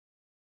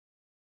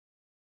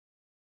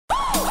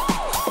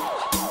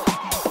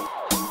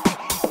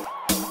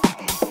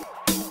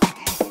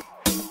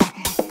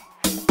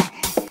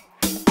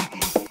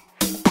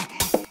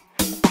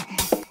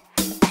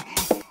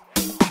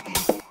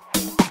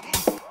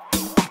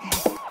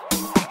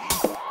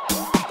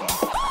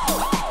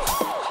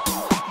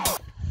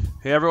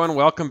Hey everyone,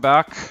 welcome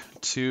back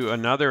to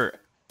another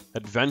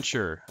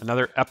adventure,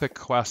 another epic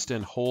quest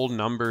in whole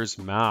numbers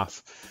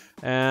math.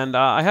 And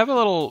I have a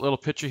little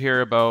picture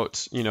here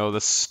about,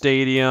 the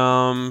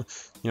stadium,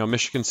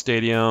 Michigan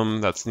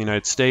Stadium, that's in the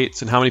United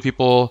States, and how many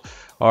people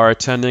are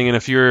attending. And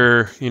if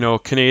you're,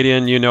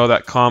 Canadian, you know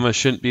that comma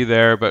shouldn't be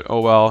there, but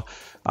oh well.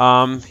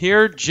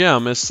 Here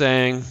Jim is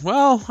saying,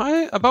 well,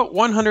 about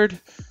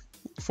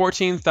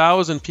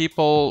 114,000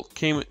 people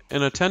came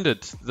and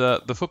attended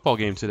the football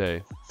game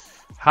today.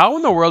 How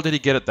in the world did he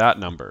get at that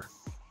number?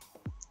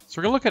 So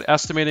we're going to look at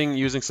estimating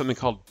using something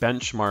called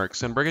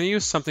benchmarks, and we're going to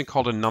use something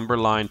called a number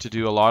line to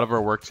do a lot of our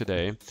work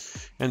today.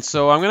 And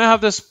so I'm going to have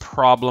this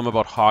problem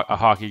about a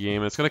hockey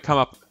game. It's going to come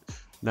up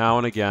now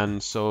and again,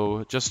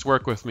 so just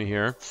work with me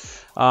here.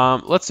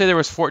 Let's say there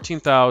was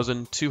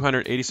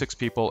 14,286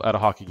 people at a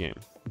hockey game.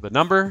 The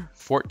number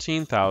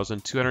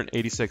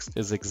 14,286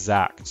 is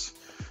exact.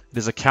 It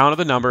is a count of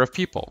the number of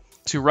people.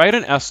 To write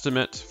an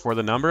estimate for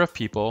the number of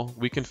people,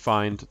 we can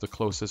find the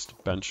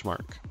closest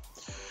benchmark.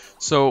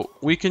 So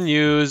we can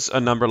use a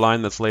number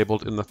line that's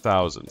labeled in the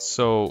thousands.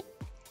 So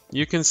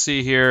you can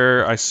see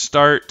here, I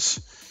start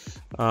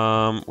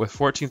with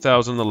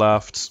 14,000 on the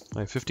left,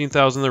 I have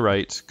 15,000 on the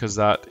right, because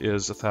that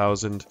is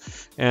 1,000.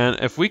 And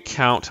if we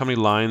count how many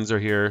lines are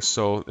here,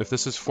 so if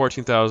this is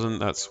 14,000,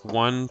 that's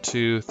 1,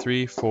 2,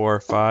 3, 4,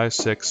 5,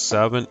 6,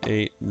 7,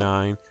 8,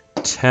 9,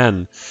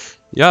 10.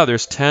 Yeah,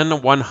 there's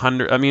 10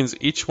 100. That means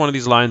each one of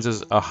these lines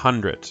is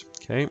 100.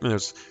 Okay, and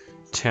there's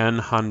 10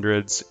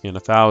 hundreds in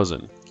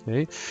 1,000.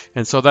 Okay,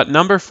 and so that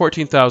number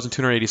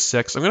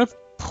 14,286, I'm going to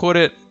put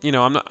it. I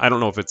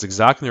don't know if it's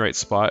exactly the right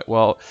spot.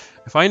 Well,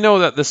 if I know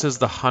that this is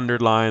the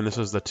 100 line, this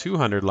is the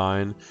 200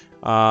 line.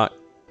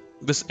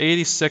 This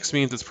 86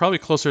 means it's probably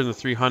closer to the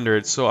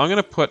 300. So I'm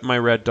going to put my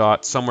red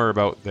dot somewhere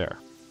about there.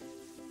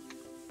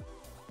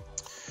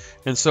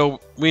 And so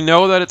we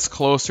know that it's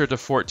closer to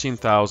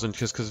 14,000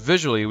 because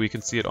visually we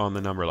can see it on the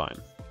number line.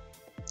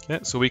 Okay,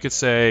 so we could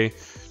say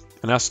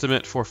an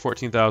estimate for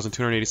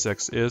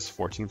 14,286 is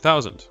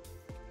 14,000.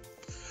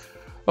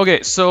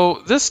 Okay,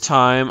 so this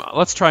time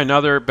let's try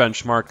another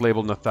benchmark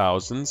labeled in the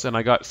thousands, and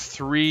I got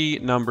 3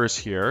 numbers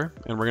here,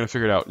 and we're going to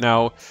figure it out.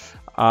 Now,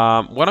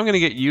 what I'm going to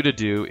get you to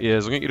do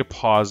is I'm going to get you to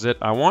pause it.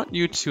 I want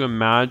you to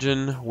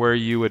imagine where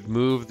you would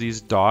move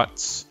these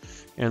dots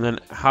and then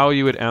how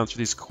you would answer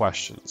these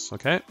questions,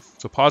 okay?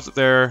 So pause it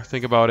there,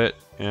 think about it,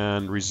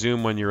 and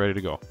resume when you're ready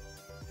to go.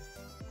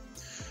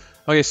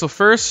 Okay, so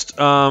first,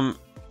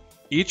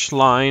 each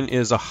line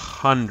is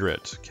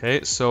 100,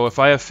 okay? So if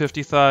I have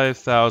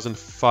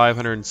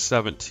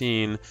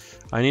 55,517,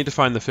 I need to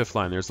find the fifth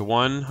line. There's the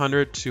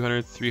 100,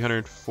 200,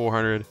 300,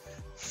 400,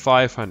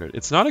 500.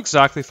 It's not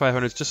exactly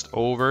 500, it's just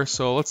over,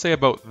 so let's say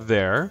about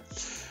there.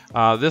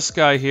 This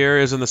guy here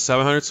is in the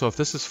 700, so if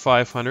this is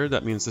 500,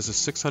 that means this is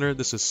 600,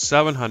 this is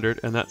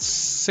 700, and that's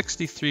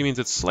 63 means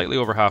it's slightly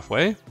over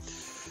halfway.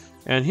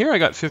 And here I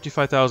got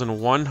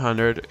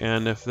 55,100,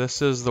 and if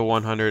this is the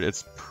 100,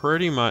 it's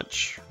pretty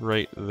much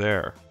right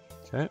there.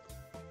 Okay?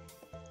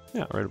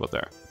 Yeah, right about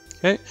there.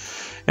 Okay?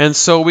 And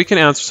so we can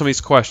answer some of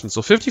these questions.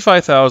 So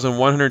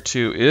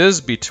 55,102 is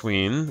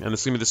between, and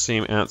it's going to be the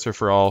same answer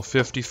for all,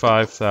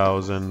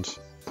 55,000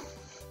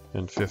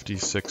 and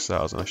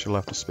 56,000. I should have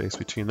left a space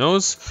between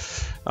those.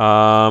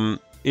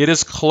 It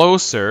is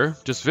closer,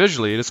 just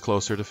visually, it is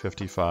closer to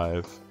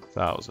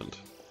 55,000.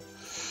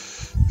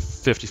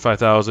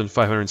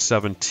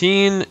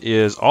 55,517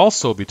 is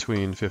also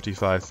between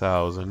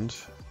 55,000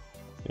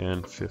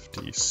 and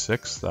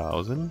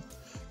 56,000.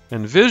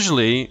 And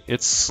visually,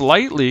 it's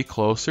slightly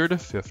closer to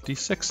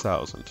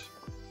 56,000.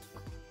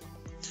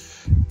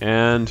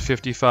 And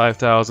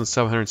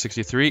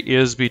 55,763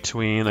 is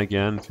between,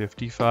 again,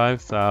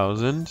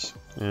 55,000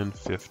 and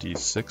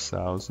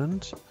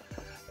 56,000.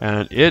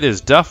 And it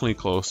is definitely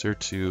closer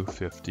to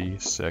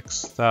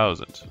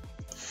 56,000.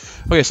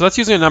 Okay, so that's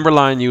using a number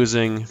line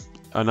using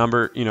a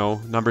number,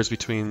 numbers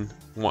between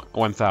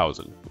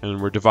 1,000.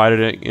 And we're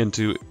divided it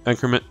into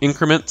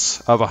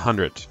increments of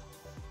 100.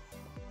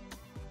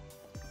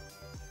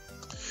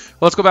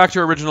 Let's go back to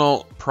our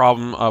original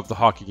problem of the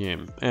hockey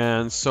game.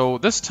 And so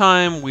this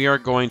time we are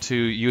going to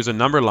use a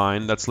number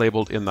line that's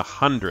labeled in the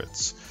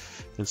hundreds.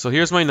 And so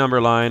here's my number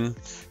line,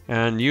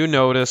 and you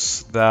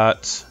notice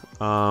that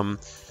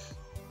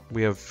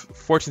we have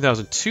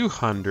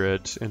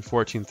 14,200 and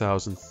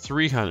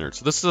 14,300.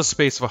 So this is a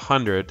space of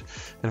 100.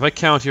 And if I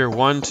count here,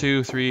 1,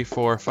 2, 3,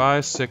 4,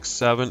 5, 6,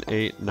 7,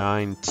 8,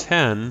 9,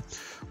 10.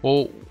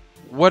 Well,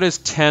 what is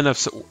 10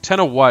 of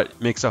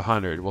what makes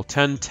 100? Well,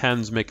 10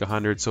 tens make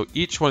 100, so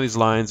each one of these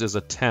lines is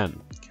a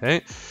 10,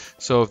 okay?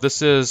 So if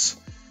this is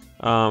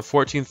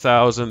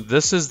 14,000,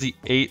 this is the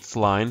 8th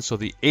line, so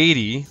the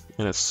 80,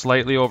 and it's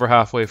slightly over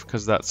halfway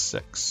because that's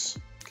 6,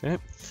 okay?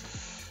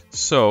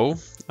 So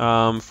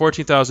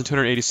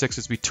 14,286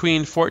 is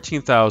between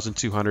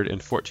 14,200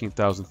 and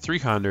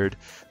 14,300,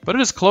 but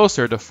it is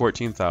closer to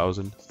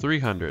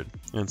 14,300.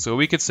 And so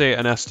we could say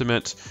an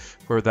estimate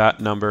for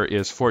that number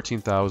is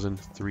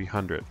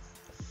 14,300.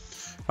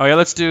 Okay,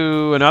 let's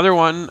do another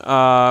one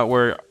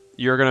where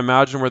you're going to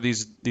imagine where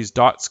these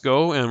dots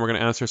go, and we're going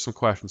to answer some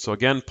questions. So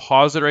again,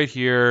 pause it right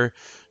here,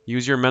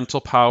 use your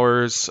mental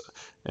powers,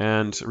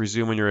 and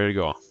resume when you're ready to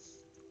go.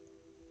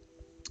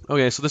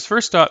 Okay, so this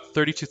first dot,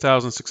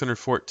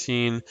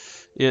 32,614,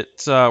 we're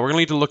going to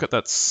need to look at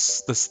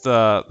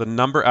the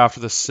number after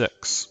the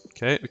 6,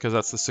 okay, because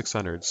that's the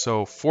 600.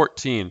 So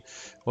 14,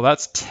 well,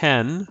 that's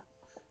 10.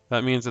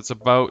 That means it's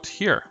about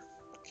here,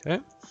 okay,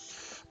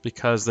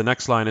 because the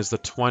next line is the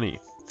 20.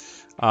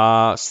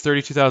 It's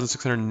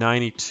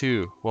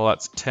 32,692. Well,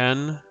 that's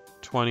 10,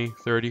 20,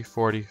 30,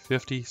 40,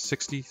 50,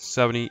 60,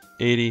 70,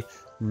 80,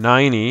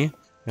 90,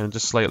 and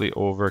just slightly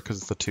over because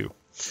it's the 2.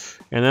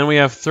 And then we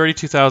have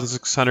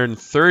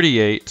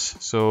 32,638.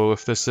 So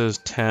if this is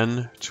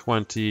 10,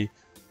 20,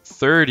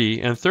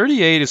 30, and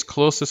 38 is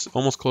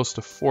almost close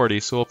to 40,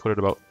 so we'll put it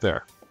about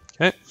there.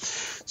 Okay,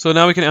 so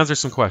now we can answer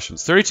some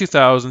questions.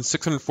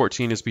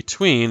 32,614 is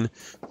between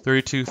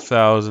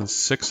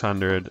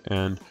 32,600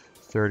 and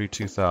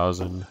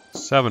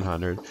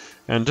 32,700.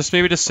 And just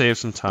maybe to save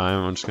some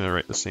time, I'm just going to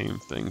write the same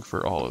thing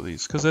for all of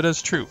these because it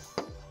is true.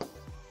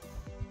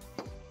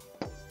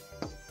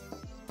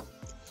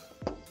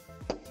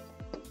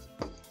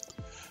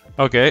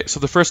 Okay,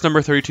 so the first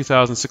number,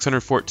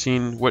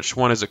 32,614, which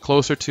one is it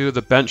closer to?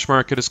 The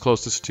benchmark it is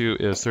closest to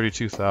is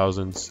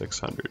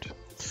 32,600.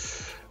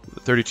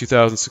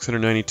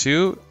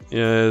 32,692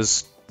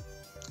 is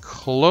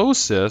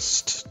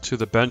closest to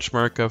the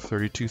benchmark of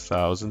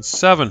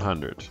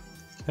 32,700.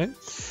 Okay,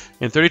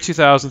 and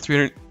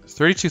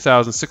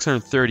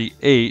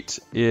 32,638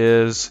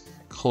 is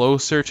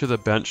closer to the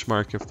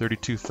benchmark of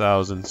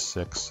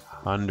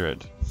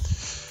 32,600.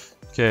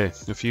 Okay,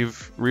 if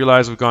you've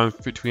realized we've gone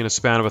between a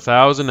span of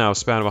 1,000, now a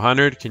span of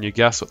 100, can you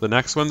guess what the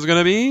next one's going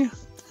to be?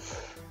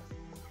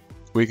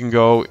 We can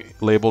go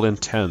labeled in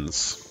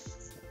tens.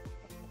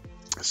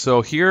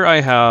 So here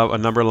I have a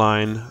number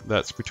line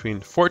that's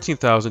between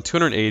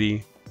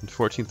 14,280 and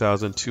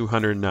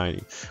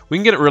 14,290. We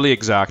can get it really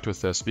exact with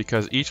this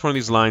because each one of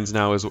these lines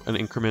now is an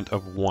increment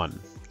of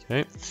 1.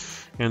 Okay,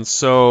 and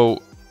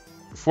so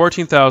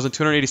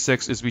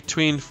 14,286 is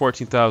between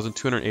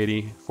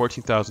 14,280,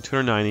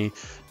 14,290.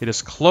 It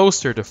is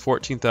closer to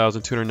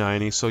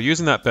 14,290. So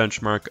using that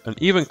benchmark, an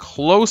even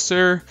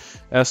closer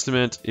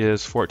estimate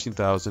is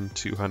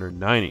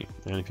 14,290.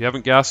 And if you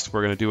haven't guessed,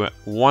 we're going to do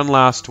one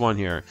last one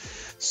here.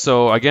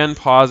 So again,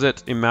 pause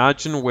it.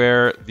 Imagine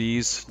where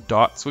these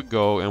dots would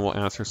go, and we'll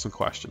answer some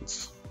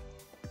questions.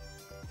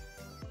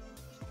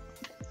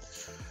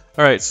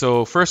 All right,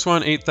 so first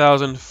one,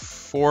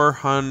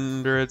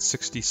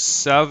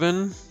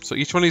 8,467. So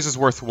each one of these is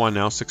worth 1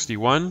 now.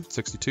 61,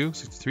 62,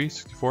 63,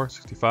 64,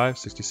 65,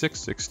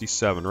 66,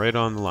 67, right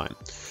on the line.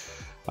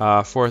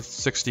 Fourth,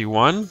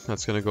 61,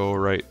 that's going to go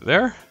right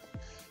there.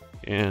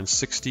 And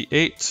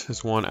 68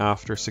 is one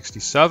after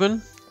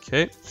 67.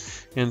 Okay,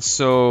 and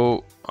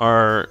so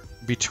our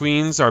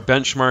betweens, our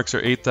benchmarks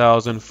are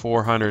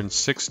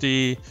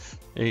 8,460,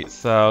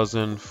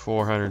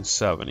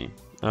 8,470.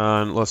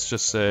 And let's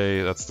just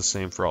say that's the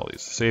same for all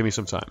these. Save me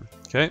some time.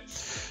 Okay.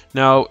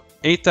 Now,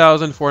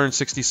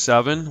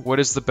 8,467, what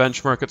is the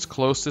benchmark it's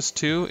closest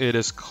to? It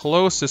is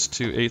closest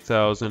to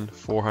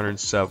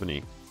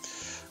 8,470.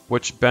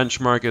 Which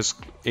benchmark is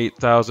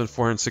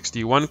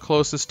 8,461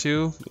 closest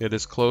to? It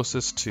is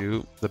closest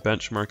to the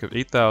benchmark of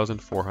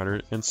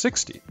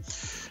 8,460.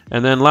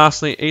 And then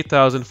lastly,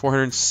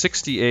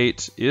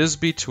 8,468 is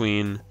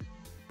between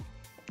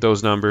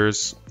those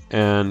numbers,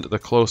 and the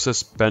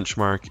closest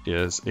benchmark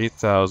is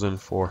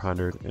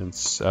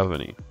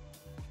 8,470.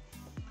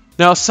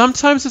 Now,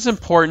 sometimes it's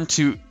important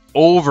to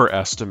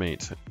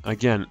overestimate.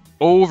 Again,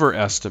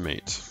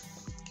 overestimate.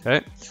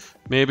 Okay?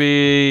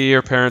 Maybe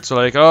your parents are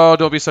like, oh,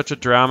 don't be such a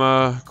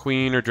drama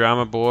queen or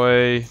drama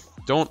boy.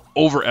 Don't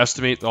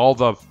overestimate all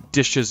the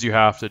dishes you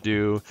have to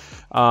do.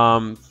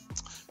 But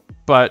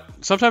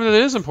sometimes it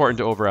is important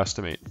to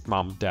overestimate,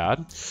 mom,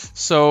 dad.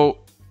 So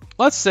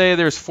let's say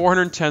there's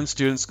 410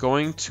 students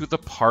going to the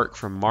park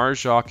from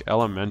Marjock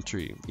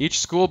Elementary. Each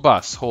school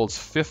bus holds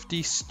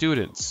 50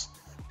 students.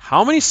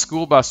 How many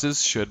school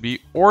buses should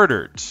be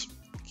ordered?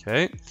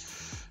 Okay.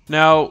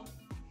 Now,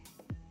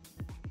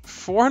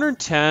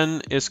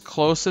 410 is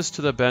closest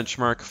to the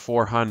benchmark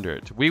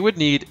 400. We would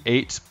need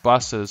 8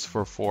 buses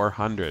for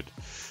 400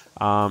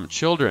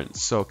 children.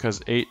 So,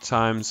 because 8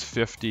 times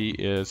 50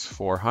 is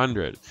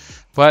 400.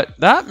 But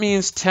that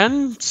means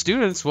 10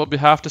 students will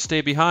have to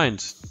stay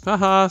behind.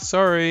 Haha,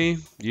 sorry,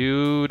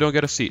 you don't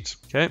get a seat.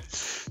 Okay,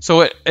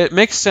 so it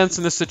makes sense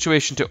in this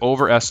situation to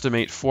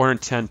overestimate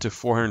 410 to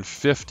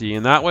 450,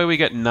 and that way we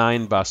get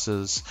 9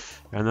 buses,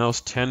 and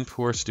those 10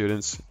 poor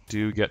students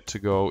do get to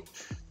go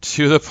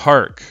to the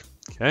park.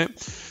 Okay,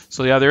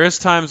 so yeah, there is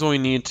times when we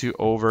need to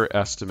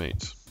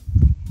overestimate.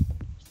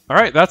 All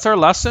right, that's our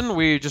lesson.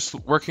 We're just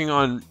working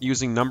on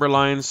using number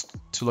lines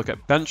to look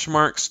at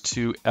benchmarks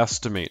to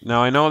estimate.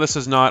 Now, I know this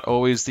is not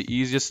always the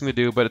easiest thing to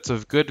do, but it's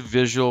a good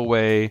visual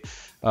way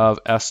of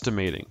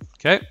estimating.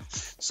 Okay,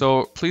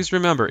 so please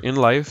remember, in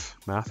life,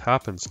 math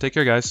happens. Take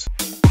care, guys.